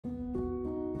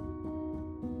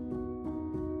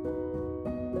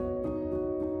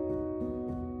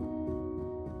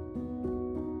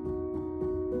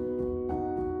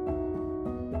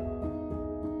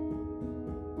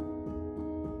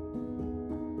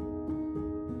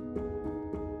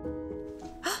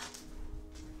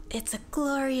It's a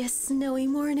glorious snowy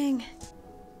morning.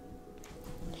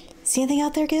 See anything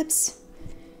out there, Gibbs?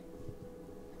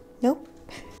 Nope.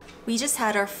 We just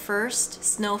had our first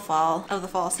snowfall of the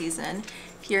fall season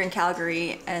here in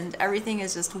Calgary, and everything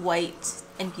is just white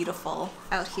and beautiful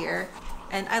out here.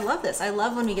 And I love this. I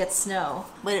love when we get snow.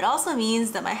 But it also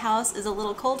means that my house is a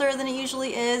little colder than it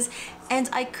usually is, and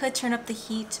I could turn up the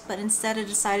heat, but instead I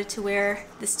decided to wear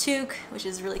this toque, which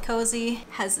is really cozy,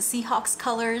 has the Seahawks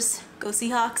colors. Go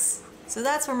Seahawks. So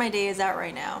that's where my day is at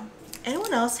right now.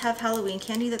 Anyone else have Halloween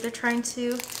candy that they're trying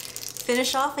to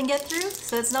finish off and get through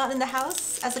so it's not in the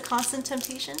house as a constant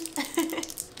temptation?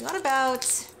 We got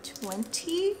about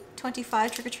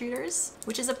 25 trick-or-treaters,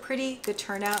 which is a pretty good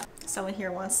turnout. Someone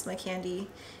here wants my candy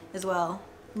as well.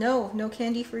 No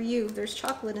candy for you. There's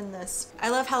chocolate in this. I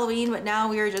love Halloween, but now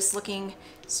we are just looking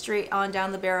straight on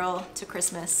down the barrel to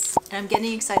Christmas. And I'm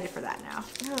getting excited for that now.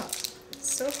 Oh,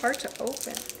 it's so hard to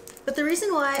open. But the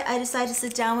reason why I decided to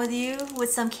sit down with you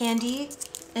with some candy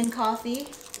and coffee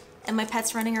and my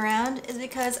pets running around is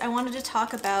because I wanted to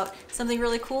talk about something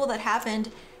really cool that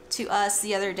happened to us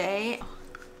the other day.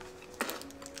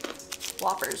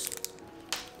 Whoppers.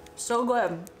 So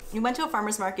good. We went to a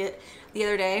farmer's market the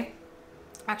other day.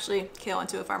 Actually, Kale went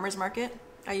to a farmer's market.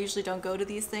 I usually don't go to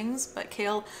these things, but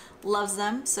Kale loves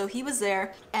them. So he was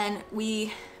there and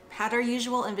we had our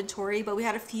usual inventory, but we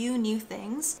had a few new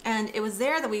things. And it was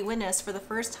there that we witnessed for the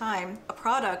first time a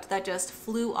product that just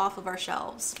flew off of our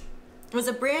shelves. It was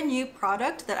a brand new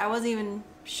product that I wasn't even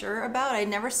sure about. I'd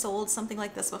never sold something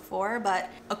like this before, but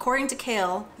according to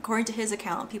Kale, according to his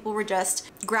account, people were just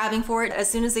grabbing for it. As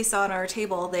soon as they saw it on our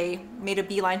table, they made a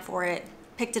beeline for it,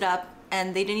 picked it up,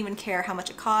 and they didn't even care how much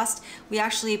it cost. We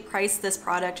actually priced this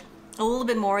product a little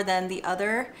bit more than the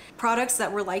other products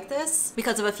that were like this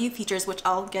because of a few features, which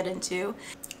I'll get into.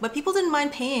 But people didn't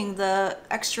mind paying the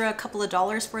extra couple of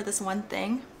dollars for this one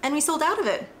thing, and we sold out of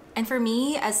it. And for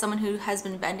me, as someone who has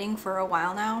been vending for a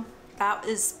while now, that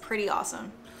is pretty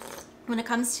awesome. When it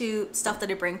comes to stuff that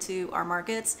I bring to our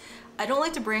markets, I don't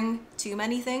like to bring too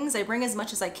many things. I bring as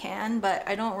much as I can, but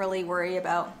I don't really worry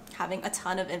about having a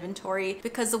ton of inventory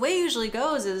because the way it usually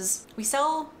goes is we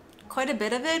sell quite a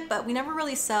bit of it, but we never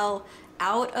really sell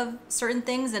out of certain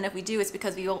things. And if we do, it's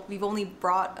because we've only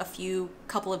brought a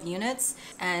couple of units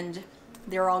and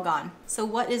they're all gone. So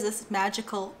what is this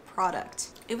magical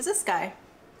product? It was this guy.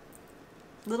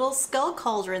 Little skull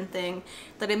cauldron thing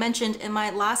that I mentioned in my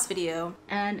last video.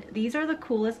 And these are the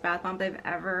coolest bath bombs I've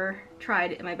ever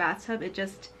tried in my bathtub. It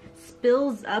just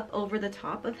spills up over the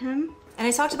top of him. And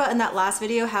I talked about in that last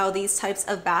video how these types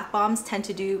of bath bombs tend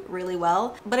to do really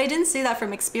well, but I didn't say that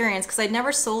from experience because I'd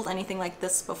never sold anything like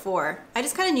this before. I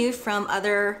just kind of knew from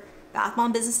other bath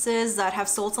bomb businesses that have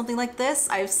sold something like this.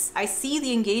 I see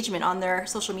the engagement on their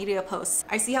social media posts.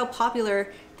 I see how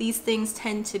popular these things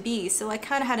tend to be. So I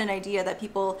kind of had an idea that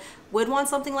people would want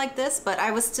something like this, but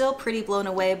I was still pretty blown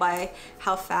away by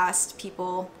how fast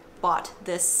people bought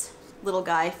this little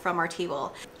guy from our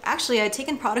table. Actually, I had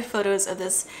taken product photos of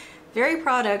this very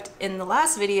product in the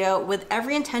last video with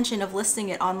every intention of listing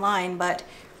it online, but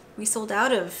we sold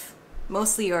out of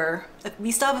mostly, or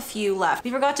we still have a few left.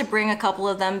 We forgot to bring a couple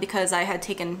of them because I had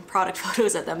taken product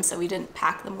photos of them, so we didn't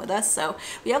pack them with us. So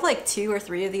we have like 2 or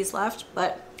 3 of these left,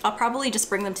 but I'll probably just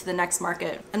bring them to the next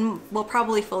market and we'll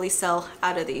probably fully sell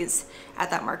out of these at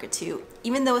that market too.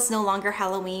 Even though it's no longer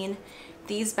Halloween,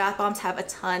 these bath bombs have a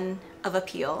ton of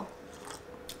appeal.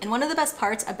 And one of the best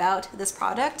parts about this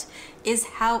product is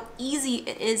how easy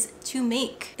it is to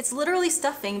make. It's literally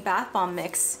stuffing bath bomb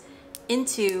mix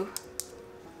into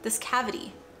this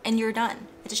cavity and you're done.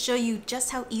 And to show you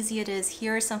just how easy it is,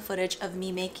 here is some footage of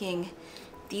me making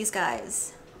these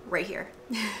guys right here.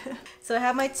 So I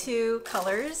have my 2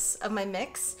 colors of my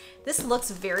mix. This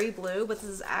looks very blue, but this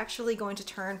is actually going to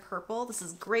turn purple. This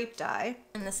is grape dye,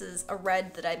 and this is a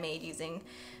red that I made using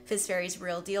Fizz Fairy's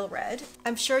Real Deal Red.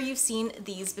 I'm sure you've seen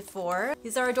these before.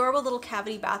 These are adorable little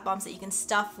cavity bath bombs that you can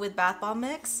stuff with bath bomb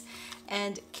mix,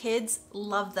 and kids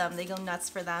love them. They go nuts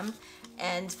for them.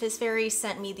 And Fizz Fairy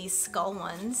sent me these skull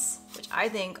ones, which I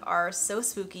think are so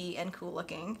spooky and cool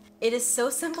looking. It is so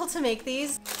simple to make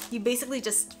these. You basically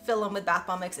just fill them with bath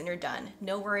bomb mix and you're done.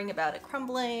 No worrying about it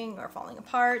crumbling or falling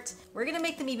apart. We're gonna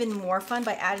make them even more fun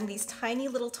by adding these tiny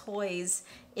little toys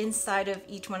inside of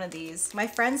each one of these. My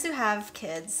friends who have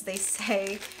kids, they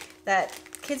say that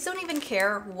kids don't even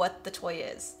care what the toy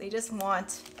is. They just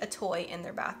want a toy in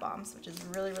their bath bombs, which is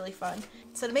really, really fun.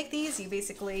 So to make these, you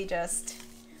basically just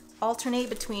alternate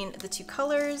between the 2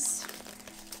 colors.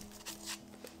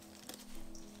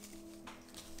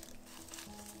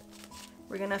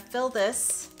 We're gonna fill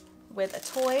this with a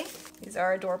toy. These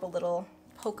are adorable little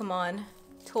Pokemon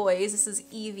toys. This is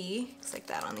Evie, looks like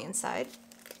that on the inside.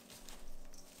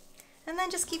 And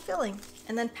then just keep filling.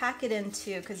 And then pack it in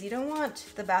too, because you don't want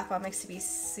the bath bomb mix to be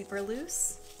super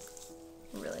loose.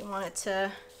 You really want it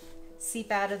to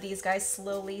seep out of these guys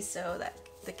slowly so that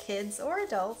the kids or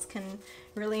adults can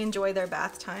really enjoy their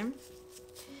bath time.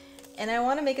 And I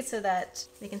want to make it so that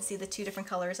they can see the two different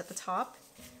colors at the top.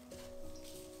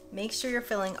 Make sure you're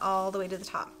filling all the way to the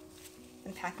top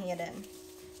and packing it in.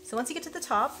 So once you get to the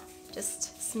top,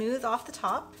 just smooth off the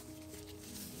top.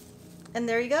 And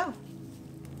there you go.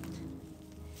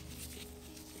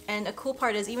 And a cool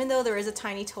part is, even though there is a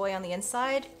tiny toy on the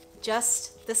inside,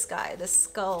 just this guy, this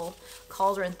skull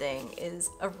cauldron thing, is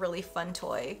a really fun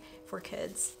toy for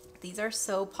kids. These are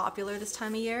so popular this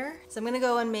time of year. So I'm gonna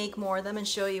go and make more of them and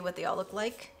show you what they all look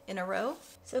like in a row.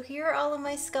 So here are all of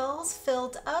my skulls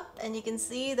filled up, and you can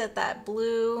see that that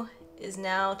blue is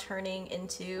now turning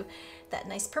into that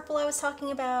nice purple I was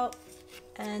talking about.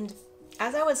 And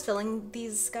as I was filling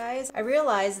these guys, I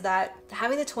realized that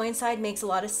having the toy inside makes a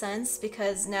lot of sense,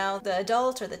 because now the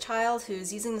adult or the child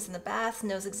who's using this in the bath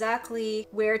knows exactly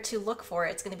where to look for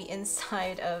it. It's going to be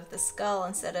inside of the skull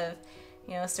instead of,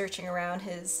 you know, searching around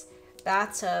his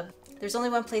bathtub. There's only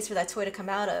one place for that toy to come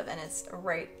out of, and it's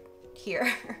right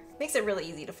here. Makes it really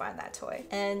easy to find that toy.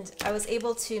 And I was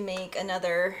able to make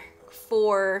another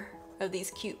 4 of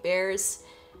these cute bears,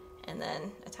 and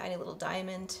then a tiny little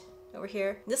diamond over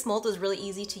here. This mold is really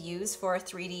easy to use for a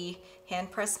 3D hand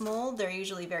press mold. They're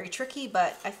usually very tricky,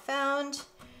 but I found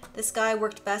this guy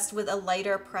worked best with a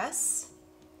lighter press,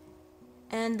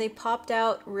 and they popped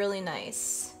out really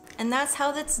nice. And that's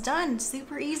how that's done.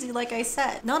 Super easy, like I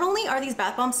said. Not only are these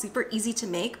bath bombs super easy to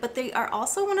make, but they are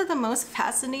also one of the most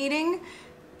fascinating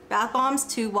bath bombs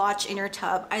to watch in your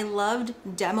tub. I loved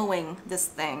demoing this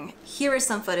thing. Here is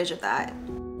some footage of that.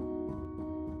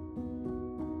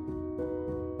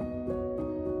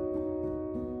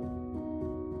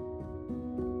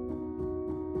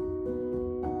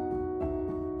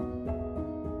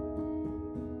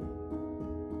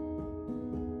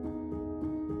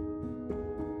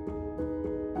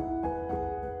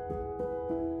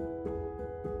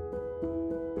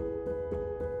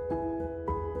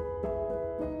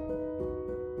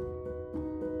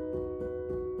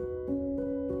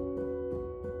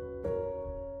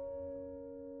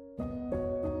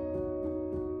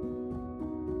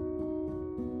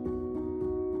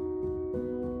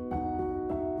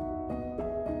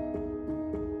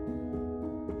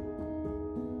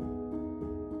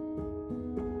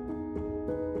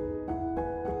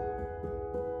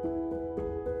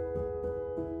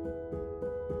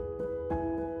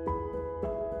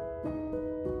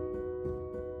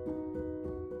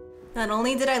 Not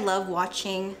only did I love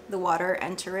watching the water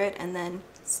enter it and then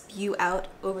spew out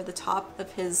over the top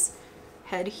of his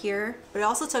head here, but it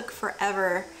also took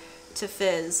forever to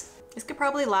fizz. This could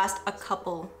probably last a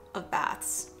couple of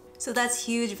baths. So that's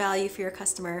huge value for your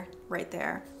customer right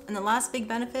there. And the last big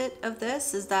benefit of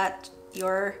this is that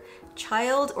your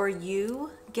child or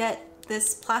you get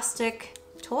this plastic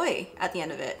toy at the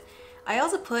end of it. I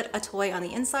also put a toy on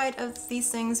the inside of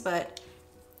these things, but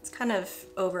it's kind of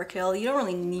overkill. You don't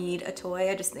really need a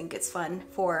toy. I just think it's fun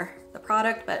for the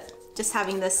product, but just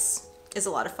having this is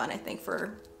a lot of fun, I think,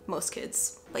 for most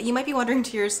kids. But you might be wondering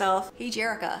to yourself, hey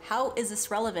Jerica, how is this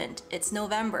relevant? It's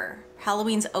November,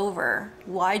 Halloween's over.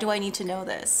 Why do I need to know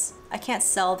this? I can't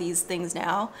sell these things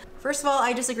now. First of all,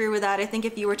 I disagree with that. I think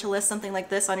if you were to list something like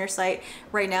this on your site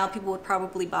right now, people would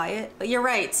probably buy it. But you're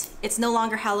right, it's no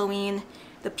longer Halloween.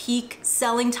 The peak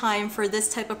selling time for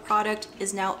this type of product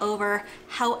is now over.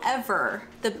 However,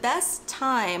 the best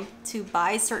time to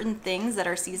buy certain things that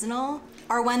are seasonal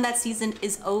are when that season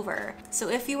is over. So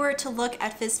if you were to look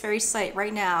at Fizz Fairy's site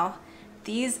right now,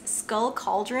 these skull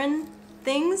cauldron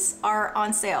things are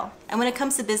on sale. And when it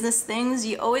comes to business things,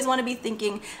 you always want to be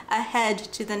thinking ahead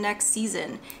to the next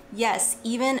season. Yes,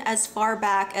 even as far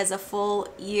back as a full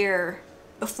year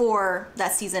before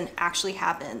that season actually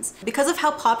happens. Because of how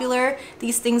popular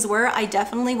these things were, I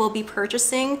definitely will be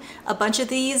purchasing a bunch of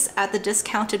these at the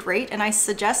discounted rate, and I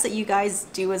suggest that you guys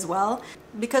do as well.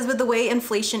 Because with the way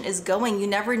inflation is going, you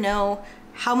never know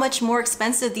how much more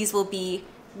expensive these will be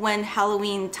when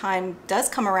Halloween time does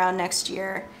come around next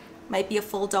year. Might be a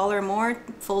full $1 more,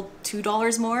 full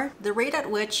 $2 more. The rate at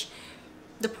which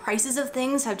the prices of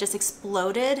things have just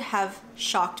exploded have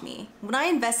shocked me. When I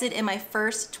invested in my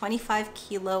first 25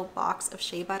 kilo box of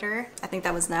shea butter, I think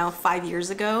that was now 5 years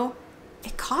ago,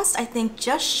 it cost, I think,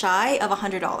 just shy of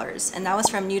 $100, and that was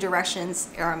from New Directions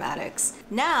Aromatics.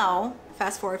 Now,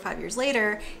 fast forward 5 years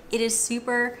later, it is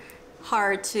super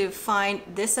hard to find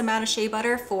this amount of shea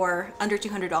butter for under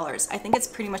 $200. I think it's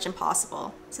pretty much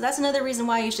impossible. So that's another reason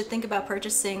why you should think about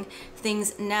purchasing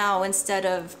things now instead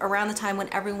of around the time when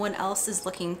everyone else is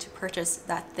looking to purchase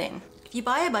that thing. If you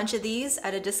buy a bunch of these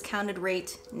at a discounted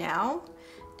rate now,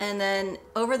 and then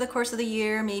over the course of the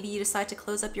year, maybe you decide to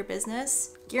close up your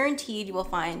business, guaranteed you will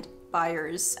find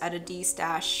buyers at a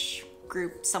D-stash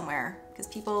group somewhere, because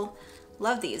people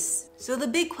love these. So the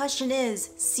big question is,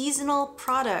 seasonal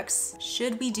products,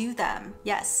 should we do them?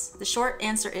 Yes, the short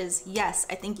answer is yes,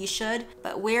 I think you should,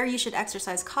 but where you should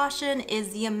exercise caution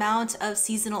is the amount of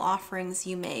seasonal offerings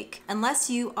you make.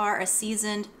 Unless you are a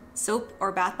seasoned soap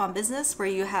or bath bomb business where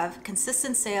you have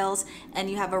consistent sales and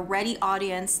you have a ready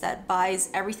audience that buys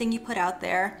everything you put out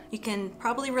there, you can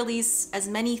probably release as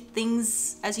many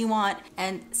things as you want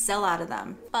and sell out of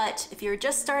them. But if you're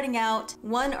just starting out,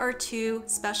 1 or 2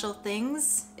 special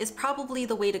things is probably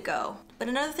the way to go. But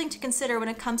another thing to consider when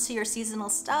it comes to your seasonal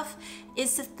stuff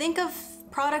is to think of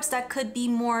products that could be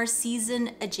more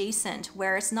season adjacent,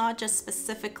 where it's not just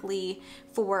specifically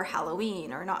for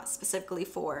Halloween or not specifically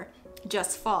for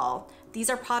just fall. These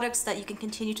are products that you can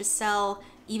continue to sell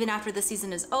even after the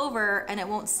season is over, and it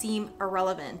won't seem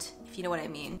irrelevant, if you know what I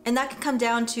mean. And that can come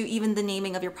down to even the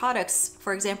naming of your products.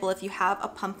 For example, if you have a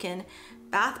pumpkin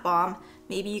bath bomb,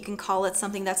 maybe you can call it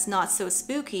something that's not so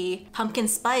spooky. Pumpkin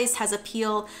spice has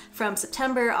appeal from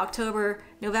September, October,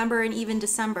 November, and even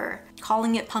December.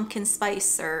 Calling it pumpkin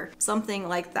spice or something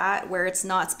like that, where it's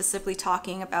not specifically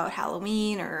talking about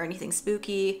Halloween or anything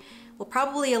spooky, will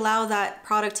probably allow that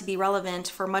product to be relevant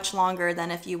for much longer than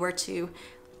if you were to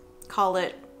call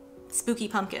it spooky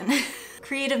pumpkin.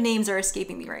 Creative names are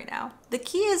escaping me right now. The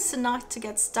key is not to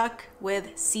get stuck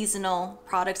with seasonal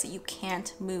products that you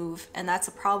can't move, and that's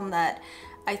a problem that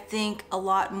I think a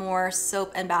lot more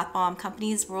soap and bath bomb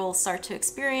companies will start to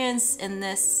experience in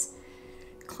this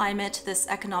climate, this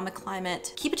economic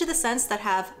climate. Keep it to the scents that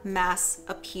have mass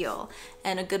appeal,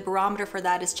 and a good barometer for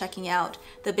that is checking out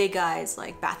the big guys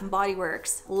like Bath & Body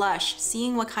Works, Lush,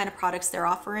 seeing what kind of products they're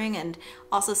offering, and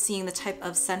also seeing the type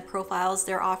of scent profiles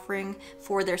they're offering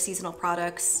for their seasonal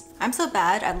products. I'm so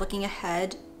bad at looking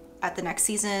ahead at the next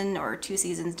season or 2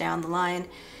 seasons down the line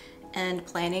and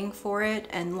planning for it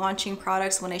and launching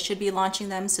products when I should be launching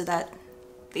them so that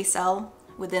they sell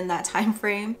within that time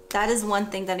frame. That is one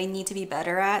thing that I need to be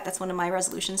better at. That's one of my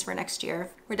resolutions for next year.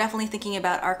 We're definitely thinking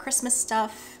about our Christmas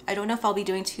stuff. I don't know if I'll be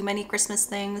doing too many Christmas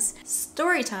things.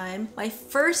 Story time. My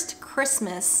first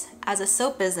Christmas as a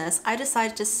soap business, I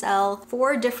decided to sell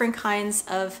 4 different kinds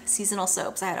of seasonal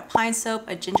soaps. I had a pine soap,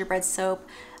 a gingerbread soap,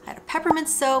 I had a peppermint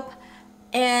soap,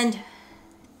 and I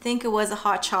think it was a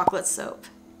hot chocolate soap.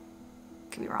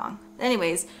 Could be wrong.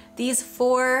 Anyways, these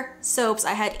 4 soaps,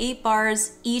 I had 8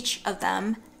 bars each of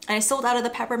them, and I sold out of the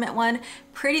peppermint one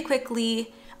pretty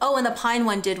quickly. Oh, and the pine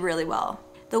one did really well.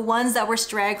 The ones that were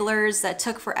stragglers that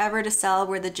took forever to sell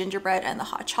were the gingerbread and the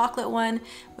hot chocolate one,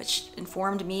 which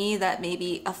informed me that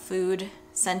maybe a food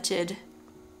scented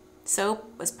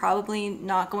soap was probably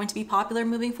not going to be popular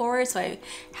moving forward, so I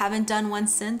haven't done one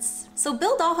since. So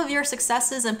build off of your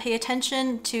successes and pay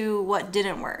attention to what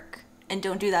didn't work, and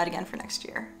don't do that again for next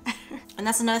year. And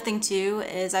that's another thing too,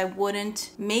 is I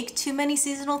wouldn't make too many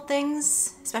seasonal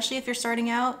things, especially if you're starting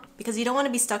out, because you don't want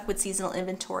to be stuck with seasonal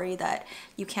inventory that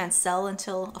you can't sell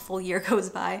until a full year goes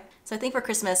by. So I think for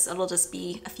Christmas, it'll just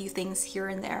be a few things here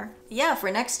and there. Yeah, for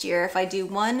next year, if I do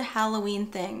one Halloween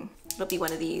thing, it'll be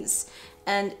one of these.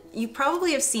 And you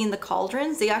probably have seen the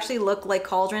cauldrons. They actually look like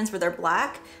cauldrons where they're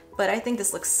black, but I think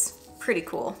this looks pretty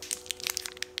cool.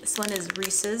 This one is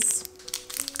Reese's.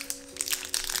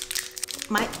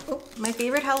 My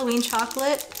favorite Halloween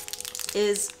chocolate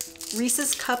is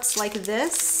Reese's Cups like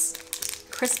this,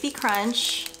 Crispy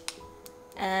Crunch,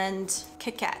 and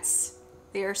Kit Kats.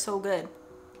 They are so good.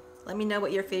 Let me know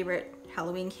what your favorite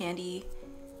Halloween candy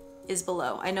is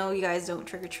below. I know you guys don't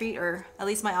trick or treat, or at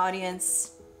least my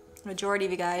audience, majority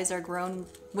of you guys are grown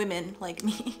women like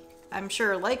me. I'm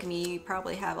sure like me, you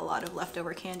probably have a lot of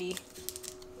leftover candy.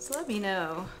 So let me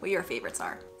know what your favorites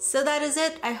are. So that is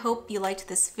it. I hope you liked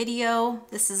this video.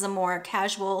 This is a more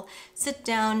casual sit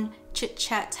down chit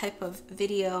chat type of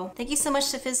video. Thank you so much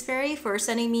to Fizz Fairy for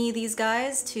sending me these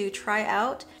guys to try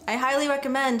out. I highly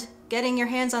recommend getting your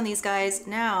hands on these guys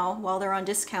now while they're on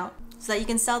discount so that you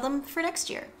can sell them for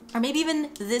next year. Or maybe even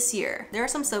this year. There are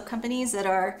some soap companies that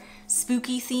are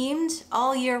spooky themed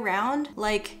all year round,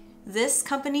 like this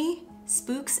company,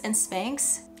 Spooks and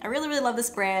Spanks. I really love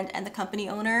this brand and the company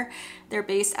owner. They're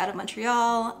based out of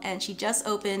Montreal, and she just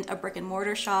opened a brick and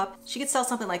mortar shop. She could sell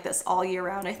something like this all year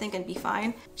round, I think, and be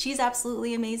fine. She's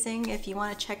absolutely amazing. If you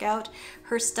want to check out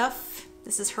her stuff,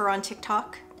 This is her on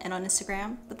TikTok and on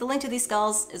Instagram, but the link to these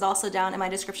skulls is also down in my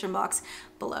description box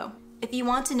below. If you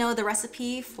want to know the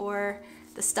recipe for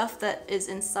the stuff that is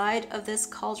inside of this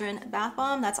cauldron bath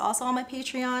bomb, that's also on my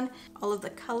Patreon. All of the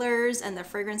colors and the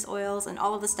fragrance oils and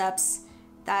all of the steps,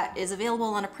 that is available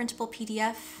on a printable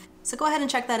PDF. So go ahead and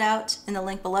check that out in the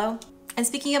link below. And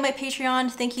speaking of my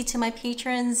Patreon, thank you to my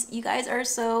patrons. You guys are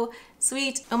so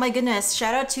sweet. Oh my goodness,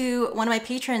 shout out to one of my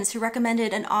patrons who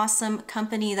recommended an awesome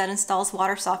company that installs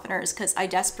water softeners, because I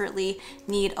desperately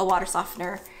need a water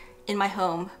softener in my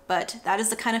home. But that is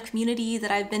the kind of community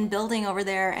that I've been building over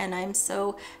there, and I'm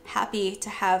so happy to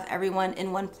have everyone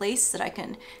in one place that I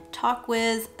can talk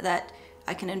with, that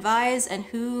I can advise, and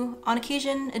who on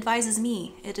occasion advises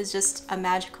me. It is just a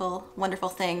magical, wonderful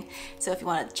thing. So if you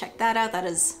want to check that out, that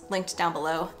is linked down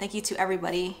below. Thank you to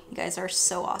everybody. You guys are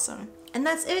so awesome. And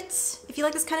that's it. If you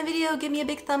like this kind of video, give me a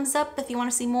big thumbs up. If you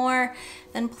want to see more,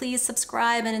 then please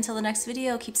subscribe. And until the next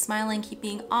video, keep smiling, keep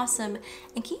being awesome,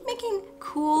 and keep making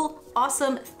cool,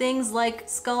 awesome things like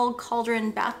skull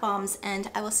cauldron bath bombs. And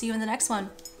I will see you in the next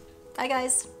one. Bye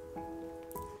guys.